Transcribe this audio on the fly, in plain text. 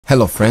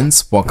Hello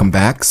friends, welcome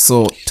back.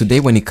 So today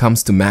when it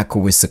comes to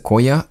macOS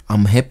Sequoia,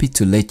 I'm happy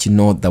to let you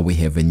know that we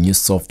have a new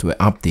software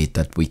update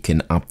that we can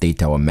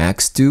update our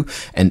Macs to.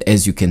 And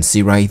as you can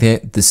see right there,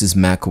 this is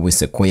macOS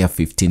Sequoia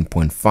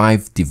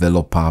 15.5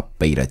 Developer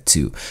Beta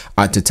 2.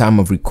 At the time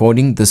of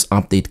recording, this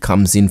update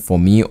comes in for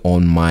me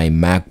on my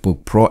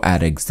MacBook Pro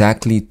at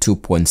exactly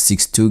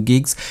 2.62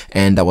 gigs,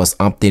 and I was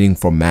updating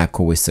from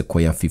macOS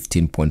Sequoia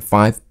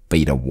 15.5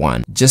 Beta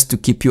 1. Just to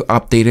keep you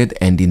updated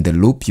and in the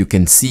loop, you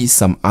can see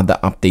some other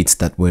updates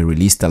that were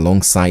released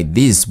alongside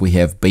this. We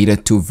have Beta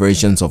 2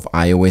 versions of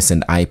iOS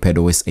and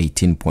iPadOS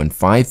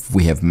 18.5.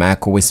 We have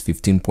macOS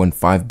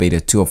 15.5 Beta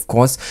 2, of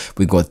course.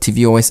 We got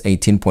tvOS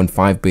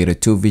 18.5 Beta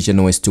 2,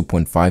 visionOS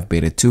 2.5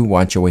 Beta 2,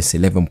 watchOS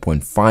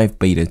 11.5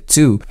 Beta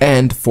 2.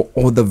 And for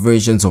all the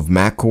versions of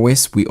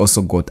macOS, we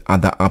also got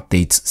other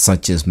updates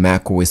such as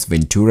macOS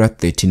Ventura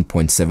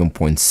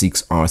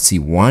 13.7.6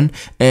 RC1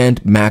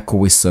 and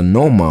macOS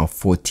Sonoma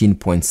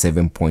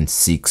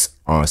 14.7.6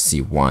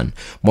 RC1.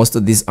 Most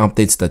of these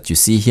updates that you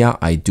see here,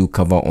 I do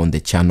cover on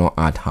the channel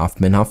at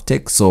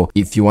HalfManHalfTech. So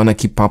if you want to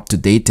keep up to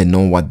date and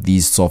know what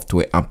these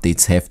software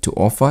updates have to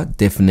offer,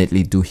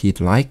 definitely do hit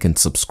like and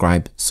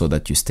subscribe so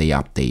that you stay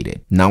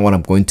updated. Now what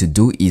I'm going to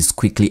do is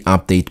quickly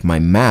update my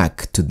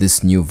Mac to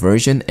this new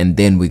version, and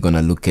then we're going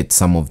to look at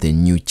some of the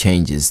new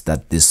changes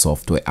that this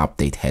software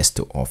update has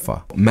to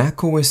offer.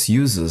 macOS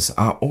users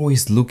are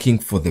always looking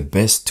for the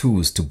best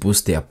tools to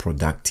boost their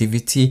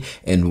productivity,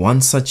 and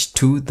one such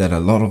tool that a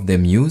lot of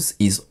them use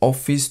is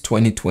Office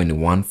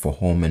 2021 for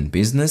home and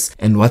business.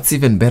 And what's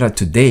even better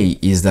today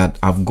is that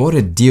I've got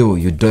a deal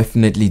you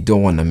definitely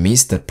don't want to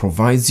miss that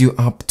provides you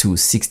up to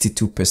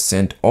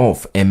 62%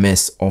 off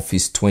MS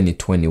Office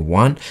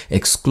 2021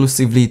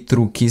 exclusively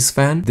through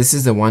Keysfan. This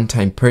is a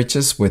one-time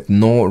purchase with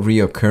no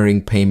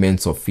reoccurring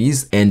payments or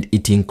fees, and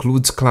it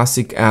includes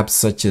classic apps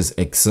such as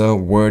Excel,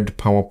 Word,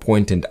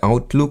 PowerPoint, and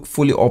Outlook,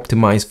 fully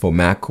optimized for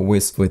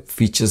macOS with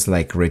features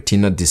like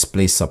Retina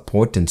display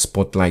support and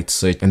Spotlight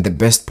search. And the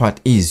best part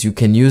is you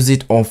can use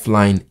it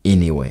offline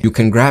anywhere. You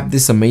can grab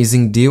this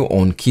amazing deal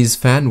on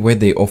Keysfan, where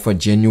they offer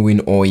genuine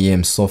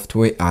OEM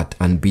software at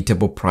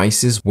unbeatable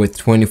prices with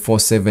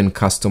 24/7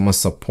 customer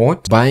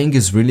support. Buying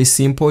is really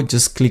simple.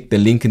 Just click the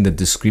link in the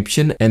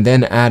description and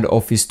then add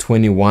Office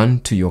 21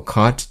 to your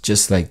cart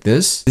just like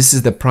this. This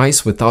is the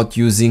price without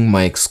using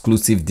my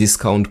exclusive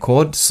discount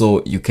code.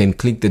 So you can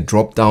click the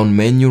drop down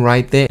menu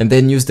right there and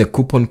then use the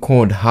coupon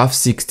code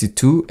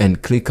HALF62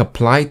 and click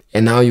apply.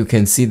 And now you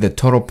can see the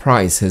total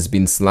price has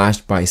been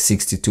slashed by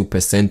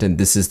 62%, and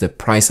this is the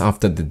price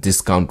after the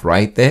discount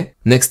right there.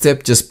 Next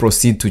step, just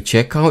proceed to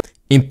checkout.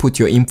 Input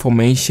your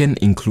information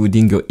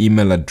including your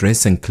email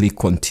address and click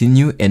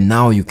continue, and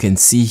now you can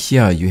see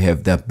here you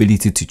have the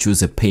ability to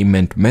choose a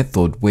payment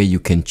method where you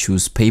can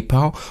choose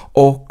PayPal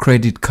or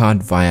credit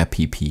card via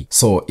PP.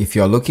 So if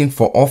you're looking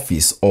for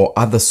Office or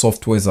other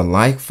softwares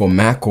alike for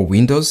Mac or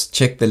Windows,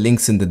 check the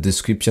links in the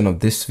description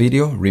of this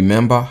video.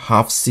 Remember,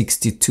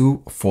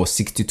 HALF62 for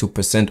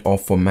 62%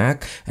 off for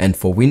Mac, and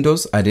for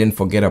Windows, I didn't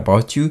forget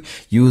about you,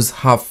 use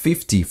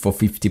HALF50 for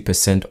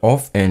 50%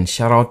 off, and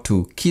shout out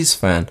to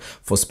Keysfan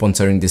for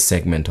sponsoring this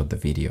segment of the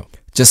video.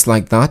 Just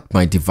like that,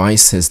 my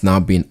device has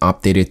now been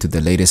updated to the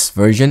latest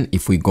version.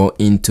 If we go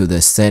into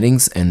the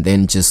settings and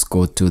then just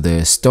go to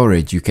the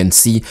storage, you can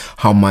see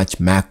how much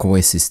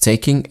macOS is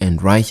taking,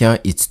 and right here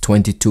it's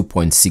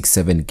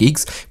 22.67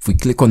 gigs. If we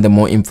click on the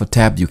more info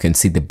tab, you can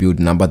see the build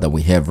number that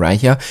we have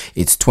right here.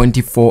 It's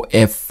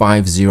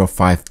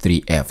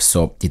 24F5053F,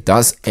 so it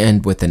does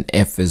end with an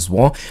F as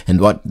well.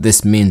 And what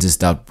this means is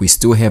that we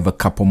still have a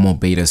couple more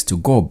betas to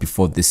go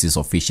before this is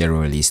officially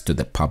released to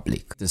the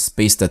public. The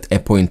space that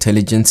Apple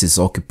Intelligence is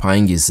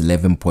occupying is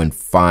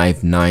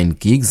 11.59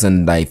 gigs,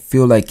 and I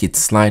feel like it's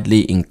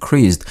slightly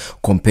increased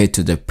compared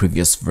to the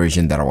previous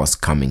version that I was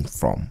coming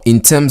from. In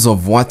terms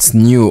of what's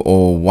new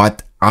or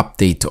what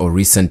update or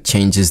recent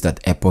changes that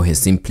Apple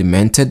has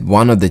implemented,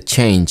 one of the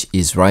change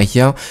is right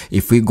here.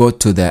 If we go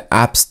to the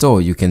App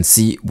Store, you can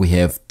see we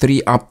have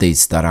 3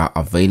 updates that are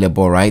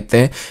available right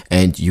there,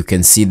 and you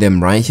can see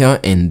them right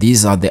here. And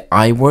these are the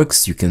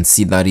iWorks. You can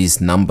see that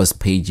is Numbers,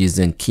 Pages,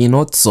 and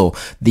Keynote. So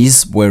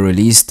these were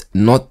released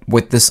not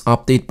with this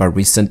update but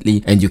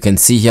recently, and you can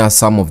see here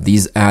some of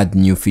these add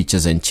new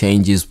features and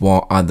changes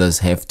while others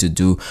have to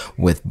do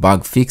with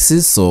bug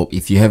fixes. So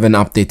if you haven't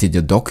updated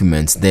your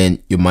documents, then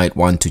you might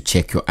want to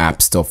check your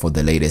App Store for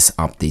the latest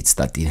updates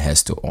that it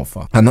has to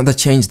offer. Another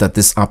change that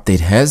this update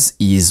has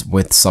is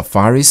with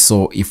Safari.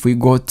 So if we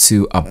go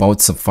to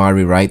About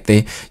Safari right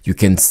there, you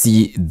can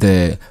see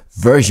the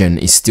version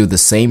is still the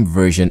same,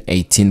 version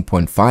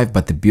 18.5,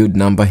 but the build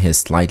number has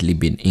slightly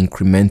been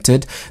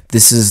incremented.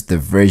 This is the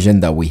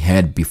version that we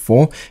had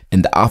before,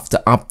 and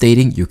after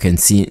updating, you can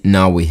see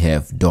now we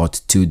have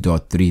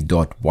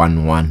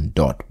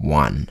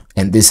 .2.3.11.1,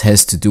 and this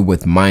has to do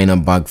with minor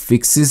bug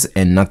fixes,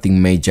 and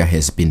nothing major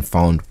has been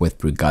found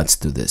with regards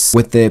to this.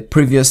 With the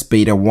previous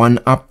beta 1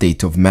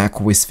 update of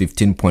macOS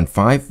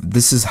 15.5,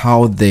 this is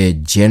how the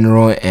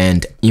general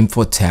and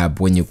info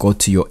tab, when you go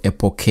to your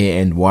Apple Care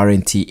and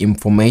warranty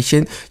information,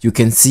 application, you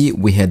can see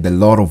we had a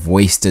lot of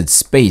wasted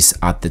space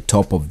at the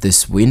top of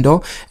this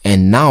window.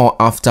 And now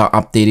after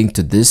updating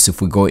to this,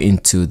 if we go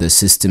into the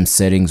system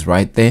settings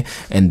right there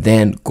and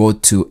then go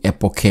to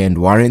Apple Care and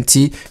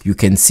Warranty, you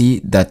can see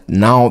that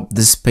now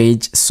this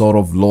page sort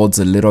of loads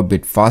a little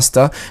bit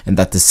faster, and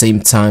at the same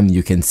time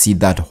you can see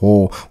that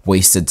whole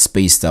wasted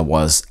space that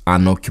was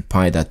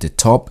unoccupied at the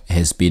top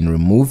has been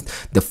removed.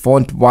 The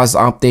font was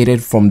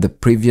updated from the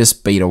previous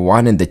beta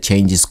 1 and the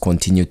changes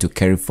continue to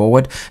carry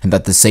forward. And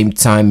at the same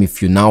time,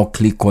 if you now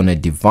click on a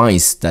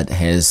device that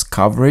has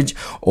coverage,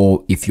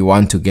 or if you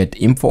want to get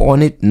info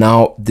on it,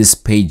 now this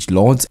page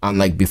loads,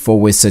 unlike before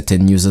where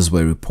certain users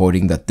were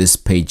reporting that this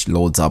page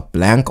loads up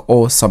blank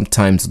or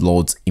sometimes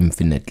loads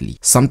infinitely.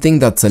 Something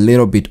that's a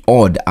little bit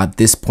odd at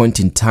this point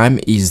in time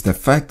is the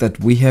fact that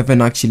we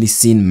haven't actually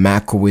seen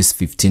macOS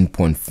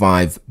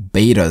 15.5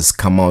 betas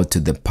come out to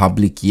the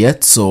public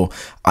yet. So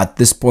at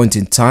this point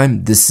in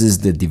time, this is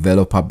the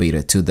developer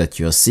beta 2 that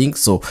you're seeing.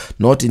 So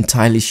not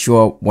entirely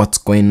sure what's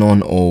going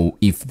on or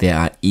if there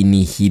are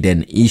any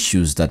hidden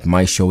issues that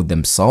might show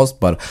themselves,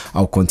 but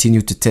I'll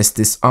continue to test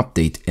this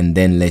update and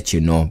then let you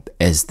know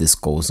as this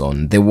goes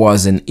on. There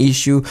was an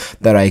issue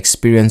that I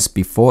experienced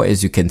before.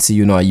 As you can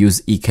see, I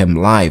use Ecamm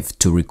Live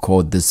to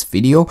record this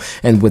video,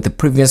 and with the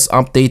previous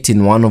update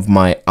in one of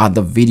my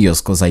other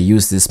videos, because I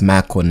use this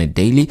Mac on a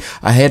daily,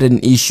 I had an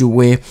issue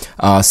where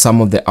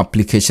some of the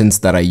applications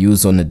that I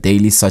use on a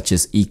daily, such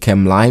as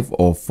Ecamm Live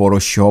or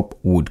Photoshop,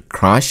 would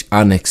crash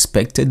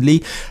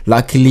unexpectedly.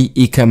 Luckily,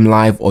 Ecamm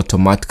Live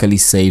automatically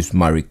saves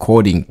my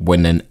recording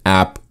when an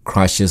app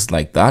crashes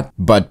like that.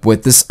 But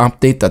with this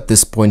update at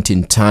this point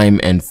in time,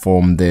 and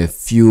from the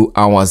few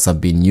hours I've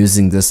been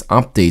using this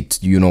update,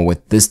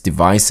 with this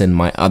device and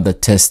my other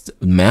test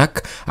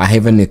Mac, I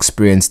haven't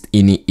experienced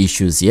any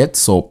issues yet.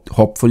 So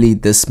hopefully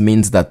this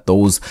means that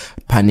those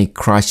panic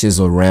crashes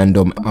or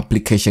random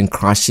application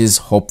crashes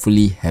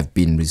hopefully have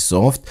been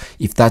resolved.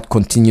 If that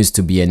continues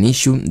to be an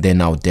issue,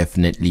 then I'll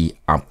definitely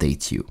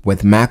update you.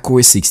 With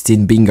macOS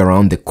 16 being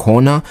around the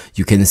corner,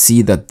 you can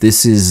see that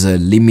this is a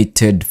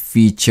limited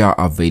feature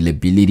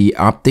availability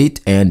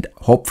update, and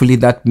hopefully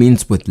that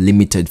means with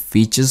limited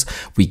features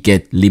we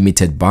get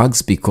limited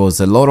bugs, because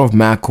a lot of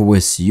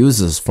macOS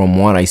users, from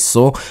what I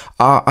saw,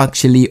 are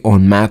actually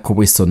on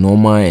macOS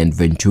Sonoma and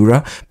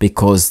Ventura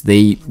because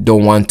they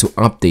don't want to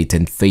update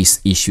and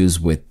face issues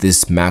with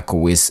this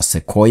macOS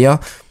Sequoia.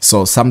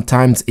 So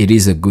sometimes it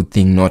is a good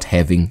thing not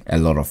having a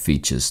lot of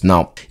features.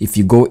 Now, if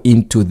you go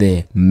into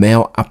the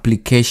Mail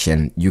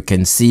application, you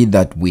can see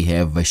that we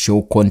have a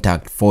show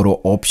contact photo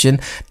option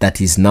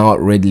that is now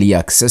readily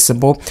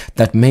accessible.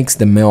 That makes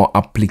the Mail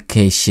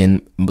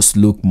application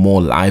look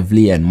more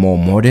lively and more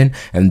modern,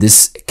 and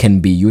this can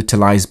be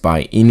utilized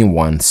by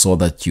anyone so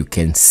that you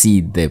can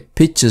see the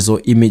pictures or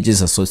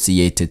images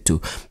associated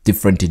to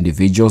different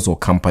individuals or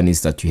companies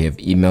that you have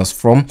emails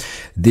from.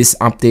 This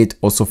update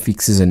also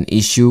fixes an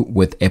issue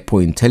with Apple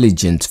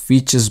Intelligence.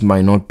 Features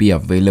might not be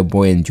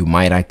available and you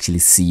might actually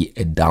see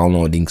a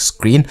downloading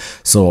screen,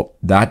 so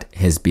that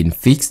has been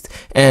fixed.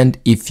 And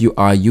if you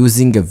are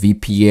using a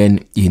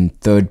VPN in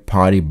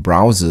third-party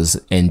browsers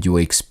and you're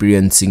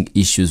experiencing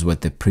issues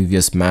with the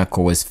previous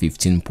macOS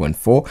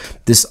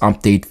 15.4, this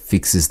update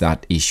fixes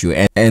that issue.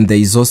 And there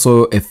is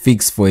also a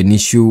fix for an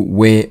issue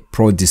where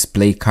Pro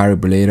Display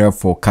Calibrator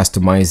for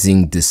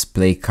customizing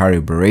display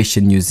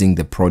calibration using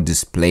the Pro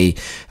Display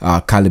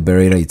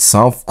Calibrator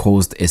itself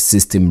caused a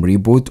system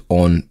reboot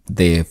on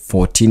the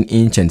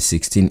 14-inch and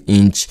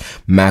 16-inch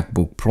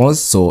MacBook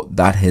Pros, so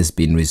that has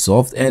been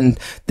resolved. And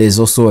there's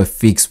also a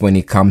fix when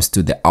it comes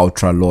to the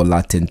ultra low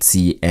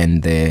latency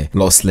and the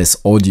lossless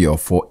audio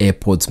for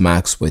AirPods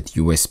Max with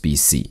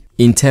USB-C.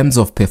 In terms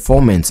of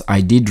performance,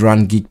 I did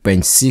run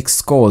Geekbench 6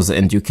 scores,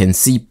 and you can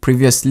see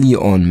previously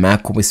on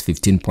macOS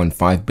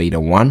 15.5 beta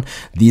 1,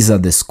 these are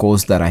the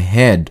scores that I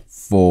had.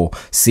 For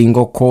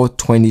single core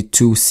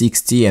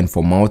 2260 and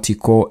for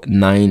multi-core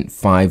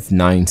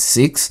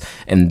 9596.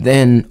 And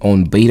then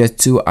on beta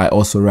 2 I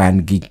also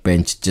ran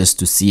Geekbench just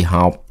to see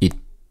how it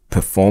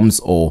performs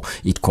or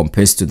it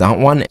compares to that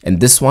one, and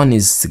this one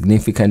is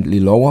significantly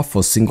lower.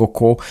 For single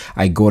core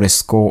I got a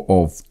score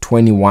of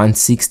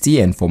 2160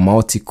 and for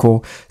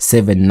multi-core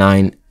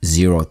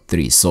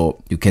 7903.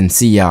 So you can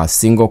see,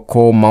 single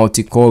core,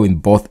 multi-core, in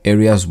both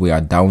areas we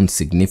are down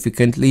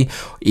significantly.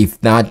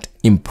 If that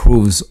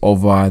improves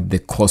over the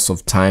course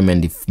of time,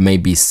 and if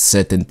maybe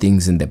certain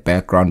things in the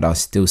background are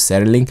still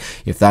settling,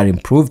 if that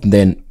improved,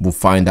 then we'll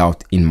find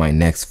out in my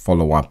next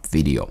follow-up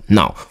video.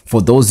 Now,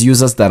 for those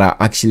users that are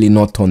actually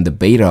not on the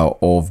beta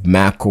of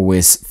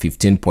macOS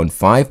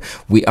 15.5,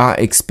 we are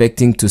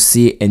expecting to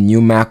see a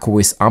new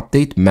macOS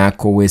update,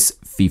 macOS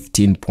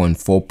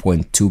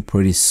 15.4.2,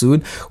 pretty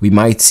soon. We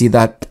might see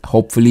that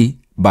hopefully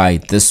by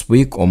this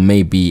week or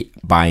maybe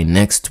by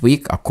next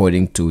week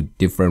according to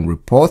different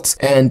reports.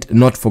 And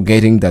not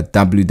forgetting that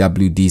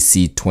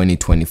WWDC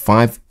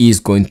 2025 is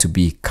going to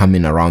be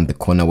coming around the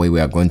corner, where we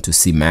are going to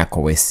see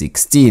macOS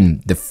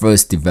 16, the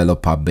first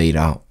developer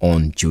beta,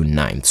 on June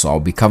 9th. So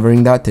I'll be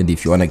covering that, and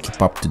if you want to keep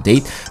up to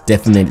date,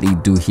 definitely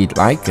do hit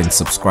like and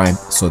subscribe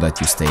so that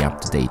you stay up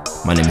to date.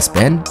 My name is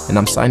Ben, and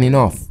I'm signing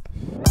off.